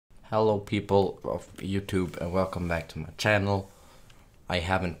Hello people of YouTube and welcome back to my channel. I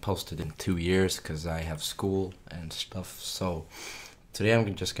haven't posted in 2 years because I have school and stuff, so today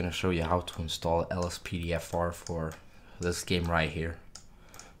I'm just gonna show you how to install Lspdfr for this game right here.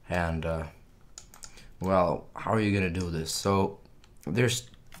 And well, how are you gonna do this? So there's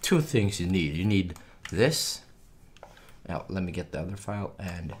two things you need. You need this. Now let me get the other file,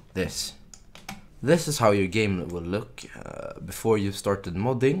 and this. This is how your game will look before you started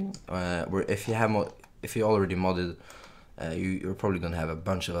modding. Where if you already modded, you're probably gonna have a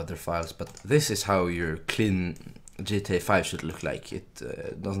bunch of other files. But this is how your clean GTA 5 should look like. It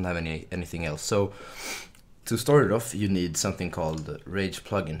doesn't have anything else. So to start it off, you need something called Rage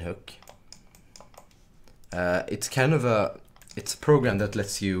plugin hook. It's kind of a program that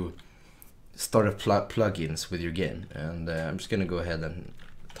lets you start up plugins with your game. And I'm just gonna go ahead and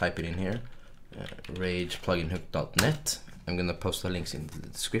type it in here. RagePluginHook.net. I'm gonna post the links in the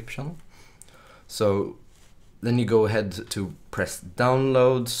description. So then you go ahead to press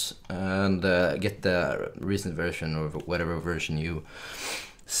downloads and get the recent version or whatever version you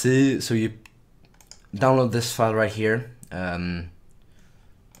see. So you download this file right here,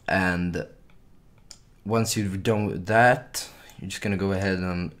 and once you've done with that, you're just gonna go ahead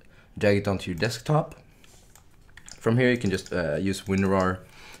and drag it onto your desktop. From here you can just use WinRAR.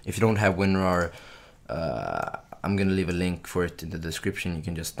 If you don't have WinRAR, I'm gonna leave a link for it in the description. You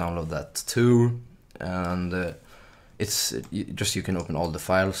can just download that too, and you can open all the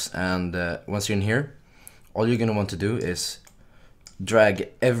files. And once you're in here, all you're gonna want to do is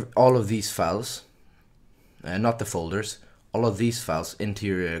drag all of these files, not the folders, all of these files into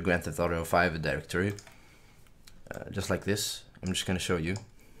your Grand Theft Auto 5 directory, just like this. I'm just gonna show you.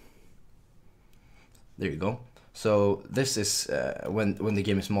 There you go. So this is when the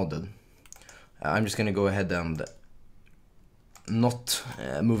game is modded. I'm just gonna go ahead and not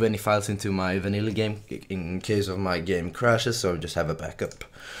move any files into my vanilla game in case of my game crashes, so just have a backup.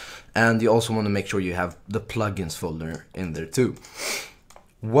 And you also want to make sure you have the plugins folder in there too.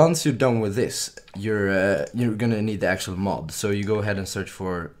 Once you're done with this, you're gonna need the actual mod. So you go ahead and search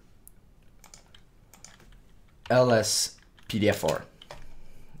for Lspdfr,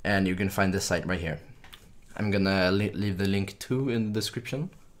 and you're gonna find this site right here. I'm gonna leave the link too in the description.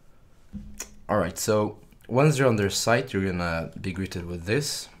 Alright, so once you're on their site, you're gonna be greeted with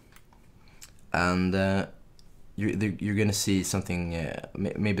this, and you're gonna see something,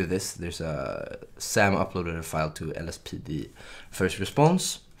 maybe this. There's a Sam uploaded a file to Lspd first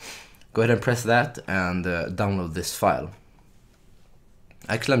response. Go ahead and press that and download this file.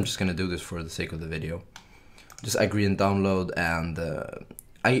 Actually, I'm just gonna do this for the sake of the video. Just agree and download, and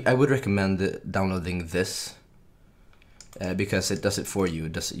I would recommend downloading this because it does it for you.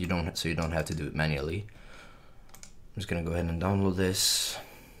 You don't have to do it manually. I'm just gonna go ahead and download this.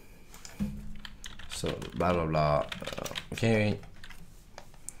 So blah blah blah. Okay.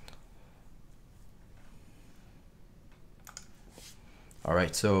 All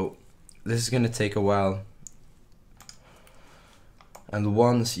right. So this is gonna take a while. And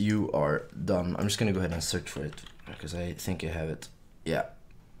once you are done, I'm just gonna go ahead and search for it because I think I have it. Yeah.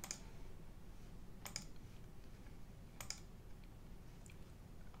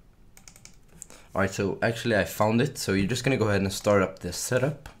 Alright, so actually I found it. So you're just gonna go ahead and start up this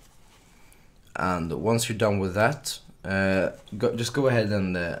setup. And once you're done with that, just go ahead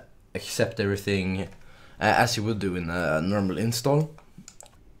and accept everything as you would do in a normal install.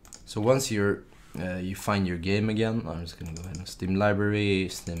 So once you find your game again, I'm just gonna go ahead and Steam Library,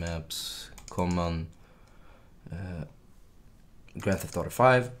 Steam Apps, Common, Grand Theft Auto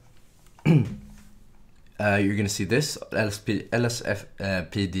 5. You're gonna see this Lspdfr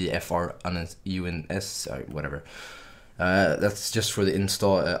UNS or whatever. That's just for the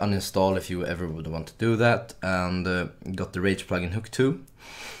uninstall if you ever would want to do that. And got the Rage plugin hook too.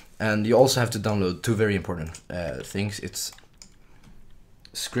 And you also have to download two very important things. It's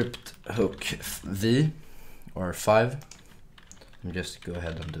script hook V or 5. Let me just go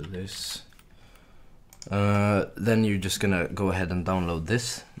ahead and do this. Then you're just gonna go ahead and download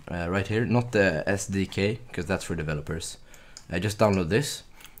this right here, not the SDK because that's for developers. Just download this,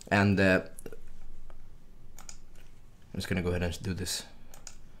 and I'm just gonna go ahead and do this.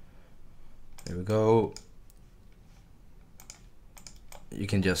 There we go. You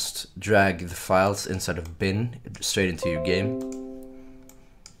can just drag the files inside of bin straight into your game.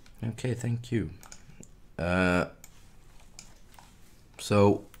 Okay, thank you.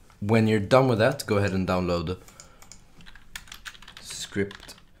 So when you're done with that, go ahead and download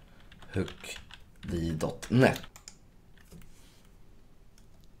scripthookv.net.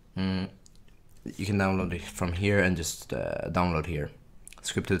 You can download it from here and just download here.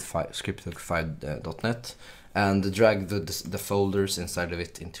 scriptedfy.net, and drag the folders inside of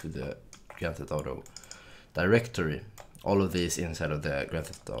it into the Grand Theft Auto directory. All of these inside of the Grand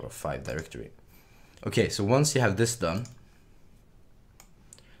Theft Auto 5 directory. Okay, so once you have this done,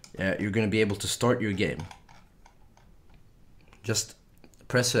 you're going to be able to start your game. Just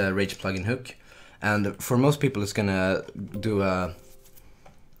press a Rage plugin hook, and for most people it's going to do a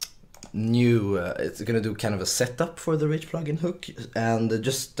new, it's going to do kind of a setup for the Rage plugin hook, and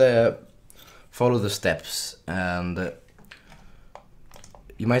just follow the steps. And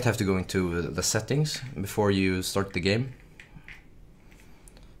you might have to go into the settings before you start the game.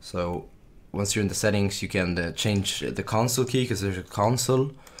 So once you're in the settings, you can change the console key, because there's a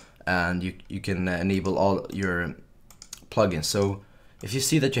console, and you can enable all your plugins. So if you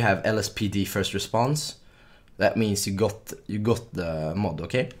see that you have LSPD first response, that means you got the mod.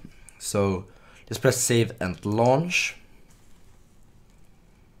 Okay, so just press save and launch.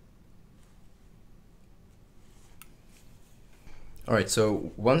 Alright,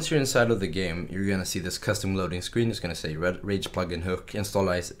 so once you're inside of the game, you're gonna see this custom loading screen. It's gonna say Rage plugin hook, install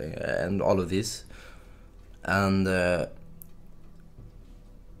and all of these. And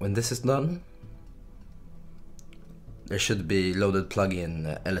when this is done, there should be loaded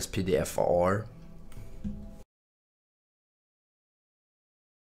plugin Lspdfr.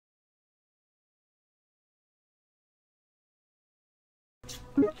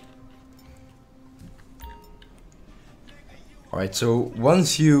 Alright, so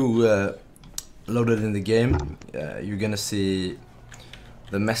once you load it in the game, you're gonna see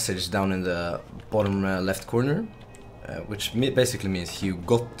the message down in the bottom left corner, which basically means you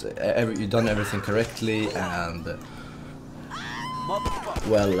you done everything correctly, and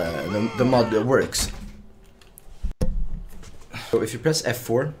well, the mod works. So if you press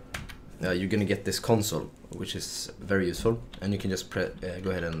F4, you're gonna get this console, which is very useful, and you can just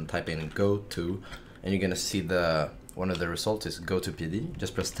go ahead and type in go to, and you're gonna see one of the results is go to PD.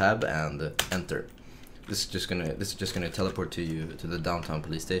 Just press tab and enter. This is just gonna teleport to you to the downtown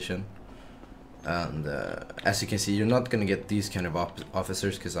police station. And as you can see, you're not gonna get these kind of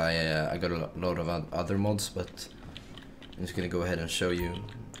officers, because I got a load of other mods, but I'm just gonna go ahead and show you.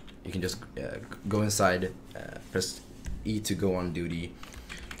 You can just go inside, press E to go on duty.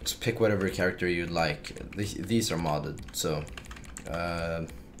 Just pick whatever character you'd like. These are modded, so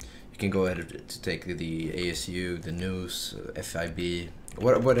you can go ahead to take the ASU, the news, FIB,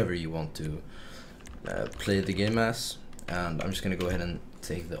 whatever you want to play the game as. And I'm just gonna go ahead and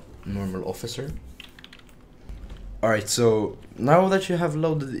take the normal officer. Alright, so now that you have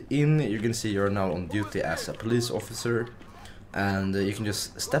loaded in, you're gonna see you're now on duty as a police officer, and you can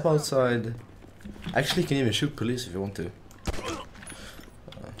just step outside. Actually, you can even shoot police if you want to.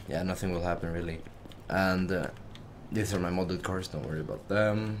 Yeah, nothing will happen really. And these are my modded cars, don't worry about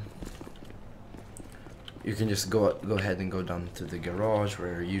them. You can just go ahead and go down to the garage,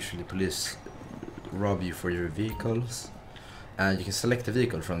 where usually police rob you for your vehicles, and you can select the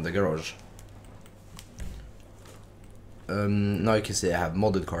vehicle from the garage. Now you can see I have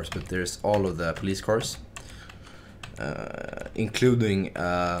modded cars, but there's all of the police cars, including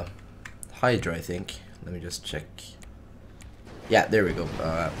Hydra, I think. Let me just check. Yeah, there we go.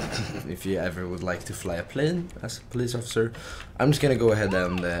 If you ever would like to fly a plane as a police officer, I'm just gonna go ahead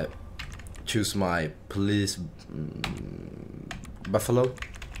and choose my police Buffalo.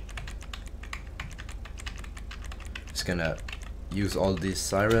 Just gonna use all these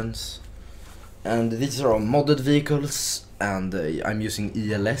sirens, and these are all modded vehicles, and I'm using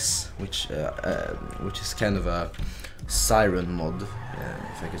ELS, which is kind of a siren mod,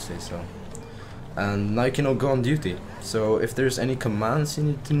 if I could say so. And now you can all go on duty. So if there's any commands you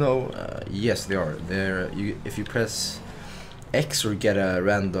need to know, yes, they are. If you press X or get a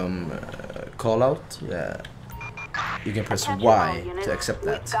random call out, you can press Y to accept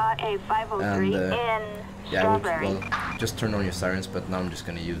that. And yeah, well, just turn on your sirens, but now I'm just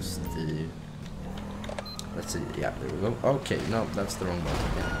gonna use the, let's see, yeah, there we go. Okay, no, that's the wrong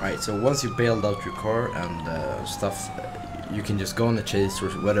button. Alright, so once you bailed out your car and stuff, you can just go on the chase or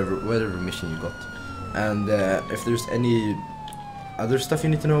whatever mission you got. And if there's any other stuff you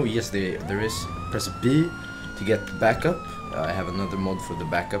need to know, yes, there is. Press B to get backup. I have another mod for the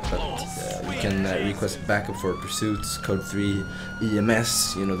backup, but you can request backup for pursuits, code 3,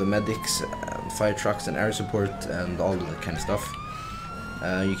 EMS, you know, the medics, fire trucks and air support and all of that kind of stuff.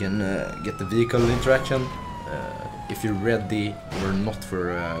 You can get the vehicle interaction if you're ready or not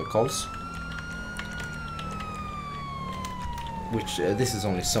for calls. which this is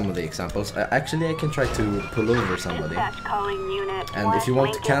only some of the examples. Actually, I can try to pull over somebody. And if you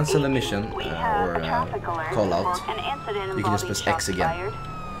want to cancel a mission or call out, you can just press X again.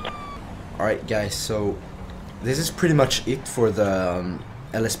 Alright guys, so this is pretty much it for the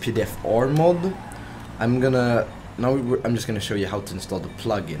Lspdfr mod. I'm just gonna show you how to install the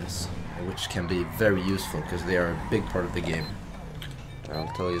plugins, which can be very useful because they are a big part of the game.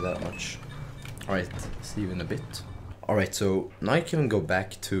 I'll tell you that much. Alright, see you in a bit. Alright, so now you can go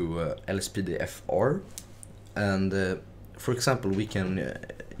back to Lspdfr, and for example, you can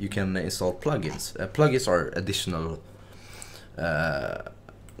install plugins. Plugins are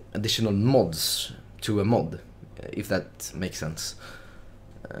additional mods to a mod, if that makes sense.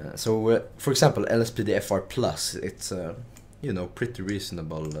 So, for example, Lspdfr Plus, it's you know, pretty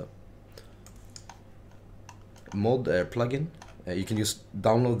reasonable mod plugin. You can just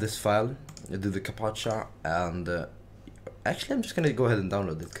download this file, do the captcha, and actually I'm just gonna go ahead and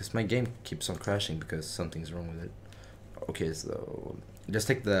download it because my game keeps on crashing because something's wrong with it. Okay, so just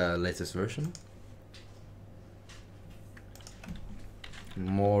take the latest version.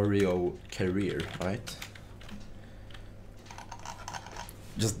 Mario Career, right?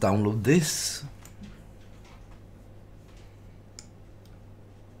 Just download this.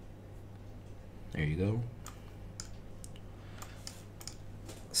 There you go.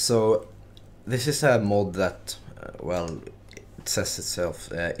 So this is a mod that, well, it says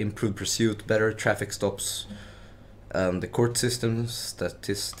itself, improved pursuit, better traffic stops, the court systems,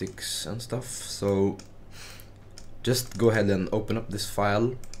 statistics and stuff. So just go ahead and open up this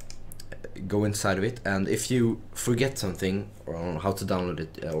file, go inside of it, and if you forget something or how to download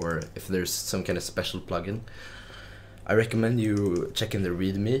it, or if there's some kind of special plugin, I recommend you check in the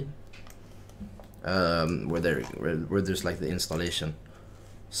readme, where there's like the installation.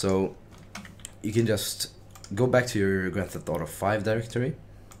 So you can just go back to your Grand Theft Auto 5 directory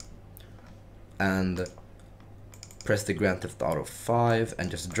and press the Grand Theft Auto 5 and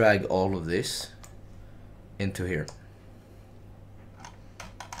just drag all of this into here.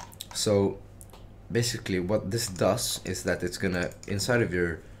 So basically what this does is that it's gonna, inside of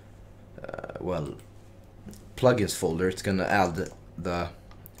your well, plugins folder, it's gonna add the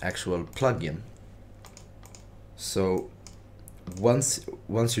actual plugin. So once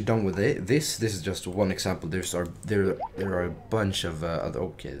you're done with it, this is just one example. There are a bunch of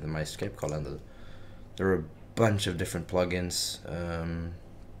okay, my escape call ended. There are a bunch of different plugins.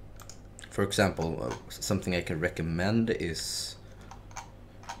 For example, something I can recommend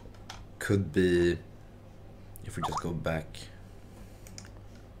could be, if we just go back,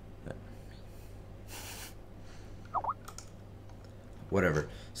 whatever.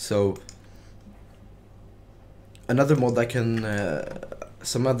 So another mod I can,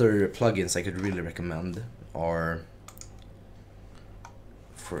 some other plugins I could really recommend are,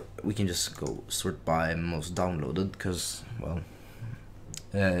 we can just go sort by most downloaded, because, well,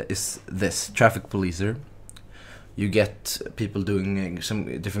 is this Traffic Policer. You get people doing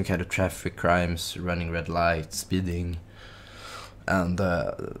some different kind of traffic crimes, running red lights, speeding, and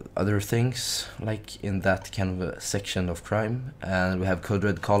other things like in that kind of a section of crime. And we have Code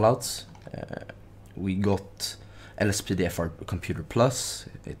Red callouts. We got Lspdfr Computer Plus.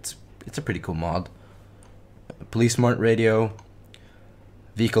 It's a pretty cool mod. Police Smart Radio,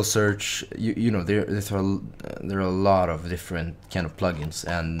 vehicle search. You know, there are a lot of different kind of plugins,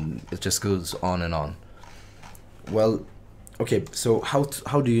 and it just goes on and on. Well, okay, so how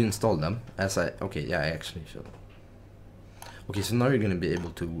do you install them? I actually should. Okay, so now you're gonna be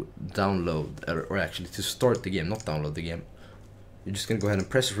able to download, or actually to start the game, not download the game. You're just gonna go ahead and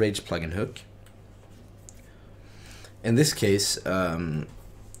press Rage plugin hook. In this case, the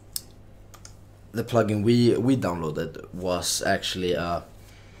plugin we downloaded was actually a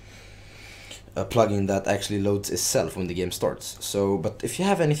plugin that actually loads itself when the game starts. So, but if you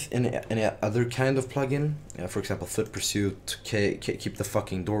have any other kind of plugin, for example, Foot Pursuit, Keep the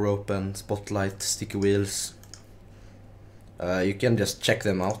Fucking Door Open, Spotlight, Sticky Wheels, you can just check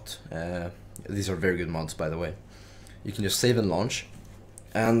them out. These are very good mods, by the way. You can just save and launch,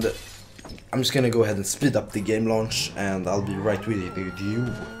 and I'm just gonna go ahead and speed up the game launch, and I'll be right with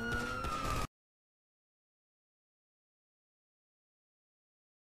you.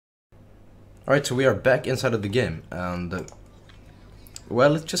 Alright, so we are back inside of the game, and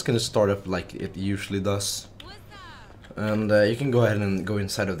well, it's just gonna start up like it usually does. And you can go ahead and go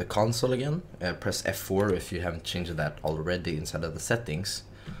inside of the console again, press F4 if you haven't changed that already inside of the settings.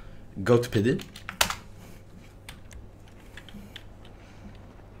 Go to PD.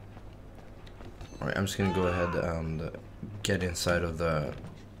 Alright, I'm just gonna go ahead and get inside of the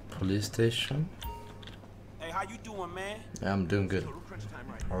police station. Hey, How you doing, man? I'm doing good.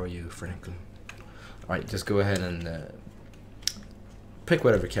 How are you, Franklin? Alright, just go ahead and pick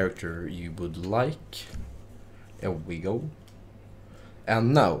whatever character you would like. There we go.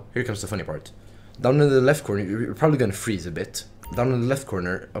 And now, here comes the funny part. Down in the left corner, you're probably gonna freeze a bit. Down in the left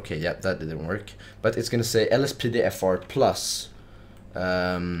corner, okay, yeah, that didn't work. But it's gonna say Lspdfr plus,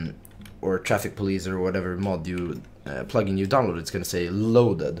 or traffic police or whatever mod you plugin you download. It's gonna say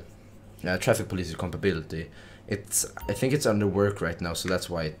loaded. Traffic police compatibility. I think it's under work right now, so that's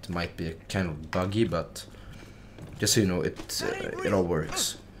why it might be kind of buggy. But just so you know, it all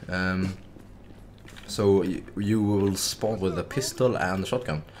works. So you will spawn with a pistol and a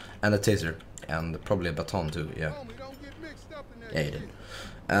shotgun and a taser and probably a baton too. Yeah, yeah, you did.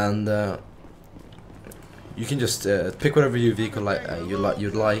 And you can just pick whatever your vehicle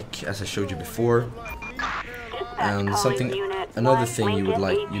you'd like, as I showed you before. And another thing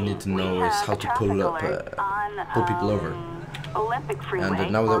you need to know is how to pull people over.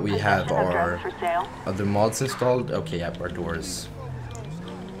 And now that we have our other mods installed, okay, yeah, our doors.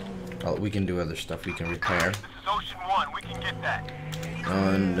 Well, we can do other stuff. We can repair.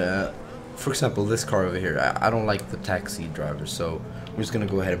 And for example, this car over here, I don't like the taxi driver, so we're just gonna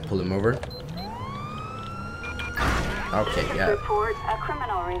go ahead and pull him over. Okay, yeah.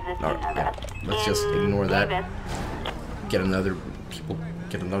 Yeah. Let's just ignore that. Get another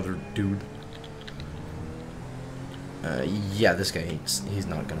dude. Yeah, this guy, he's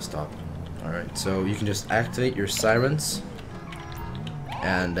not gonna stop. Alright, so you can just activate your sirens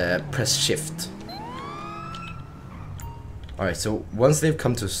and press shift. Alright, so once they've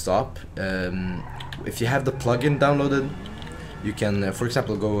come to a stop, if you have the plugin downloaded, you can, for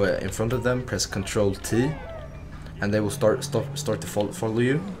example, go in front of them, press Control T, and they will start to follow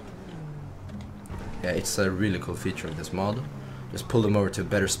you. Yeah, it's a really cool feature of this mod. Just pull them over to a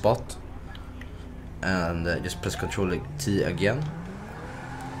better spot, and just press Control T again.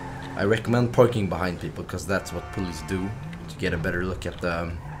 I recommend parking behind people, because that's what police do, to get a better look at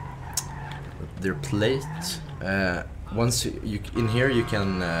their plate. Once in here, you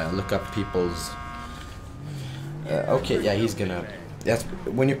can look up people's. Okay, yeah, he's gonna. That's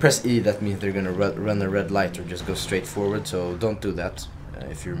when you press E. That means they're gonna run a red light or just go straight forward. So don't do that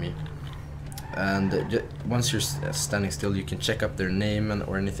if you're me. And once you're standing still, you can check up their name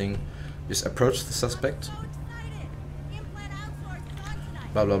or anything. Just approach the suspect.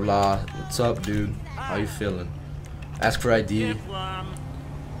 Blah blah blah. What's up, dude? How you feeling? Ask for ID.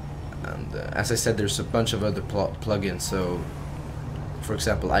 And as I said, there's a bunch of other plugins. So, for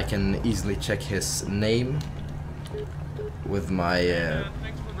example, I can easily check his name with my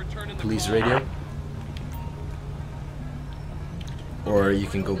police radio. Or you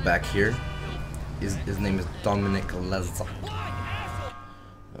can go back here. His name is Dominic Leza.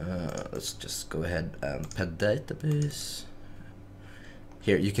 Let's just go ahead and pet database.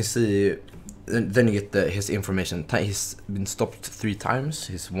 Here you can see. Then you get his information. He's been stopped 3 times.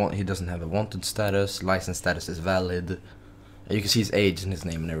 He doesn't have a wanted status. License status is valid. You can see his age and his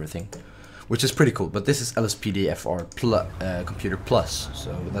name and everything, which is pretty cool. But this is Lspdfr Computer Plus,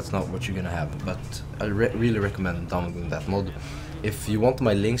 so that's not what you're gonna have. But I really recommend downloading that mod. If you want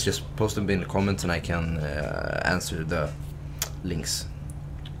my links, just post them in the comments and I can answer the links.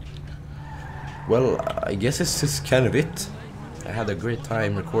 Well, I guess this is kind of it. I had a great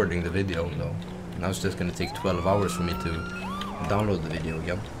time recording the video though. Now it's just gonna take 12 hours for me to download the video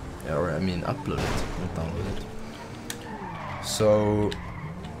again. Or I mean upload it, not download it. So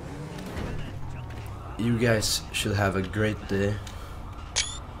you guys should have a great day.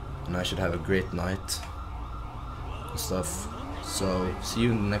 And I should have a great night and stuff. So see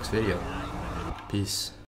you in the next video. Peace.